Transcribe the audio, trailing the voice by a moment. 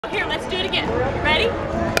Here, let's do it again. Ready?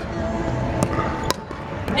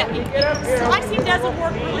 Now, slicing doesn't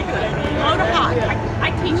work really good. Low to high. I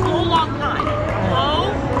teach low, long, high. Low,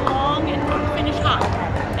 long, and finish high.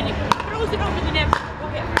 And you throws it over the next. Go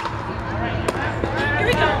ahead. Here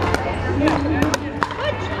we go.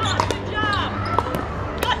 Good job. Good job.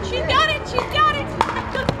 Good. She's got it. She's got it.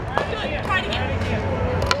 Good. Good. Try it again.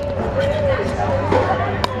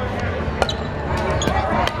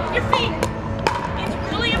 Your feet. It's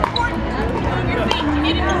really important to move your feet to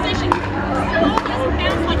get in position. Slow doesn't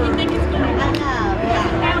bounce like you think it's going to.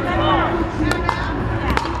 Bounce long.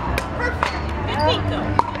 Perfect. Good feet though.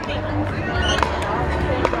 Good feet.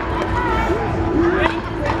 Ready?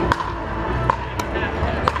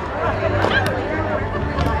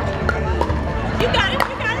 You got it.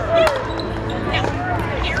 You got it. Now,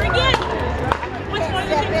 here again. What's one of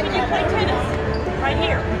the things when you play tennis? Right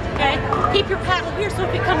here. Okay? Keep your paddle here so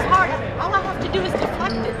if it comes hard, all I have to do is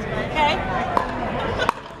deflect it. Okay?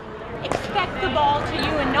 Expect the ball to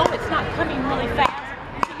you and know it's not coming really fast,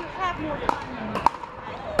 so you have more time.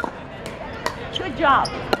 Good job.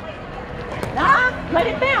 Let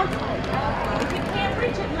it bounce. If you can't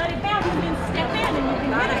reach it, let it bounce and then step in and you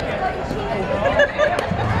can hit it.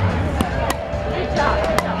 Good job.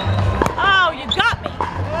 Good job. Oh, you got me.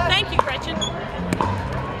 Thank you, Gretchen.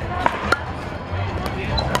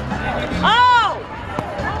 Oh!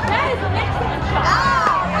 That is an excellent shot.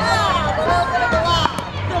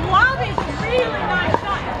 The lob is a really nice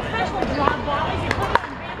shot, especially drop balls. You put it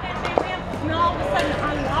on bam, and all of a sudden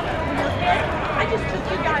I lob it over your head. I just took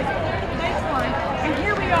you guys over the baseline, and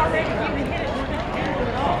here we are ready to even hit